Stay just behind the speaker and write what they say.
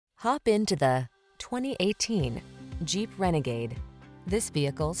Hop into the 2018 Jeep Renegade. This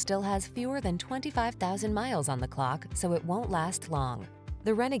vehicle still has fewer than 25,000 miles on the clock, so it won't last long.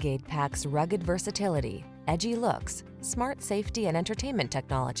 The Renegade packs rugged versatility, edgy looks, smart safety and entertainment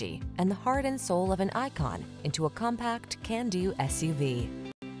technology, and the heart and soul of an icon into a compact, can-do SUV.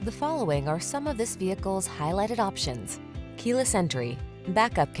 The following are some of this vehicle's highlighted options: keyless entry,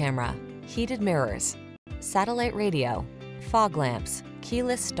 backup camera, heated mirrors, satellite radio, fog lamps,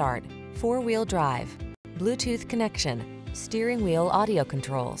 keyless start, four-wheel drive, Bluetooth connection, steering wheel audio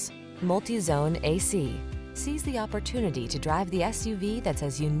controls, multi-zone AC. Seize the opportunity to drive the SUV that's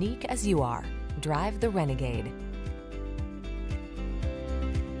as unique as you are. Drive the Renegade.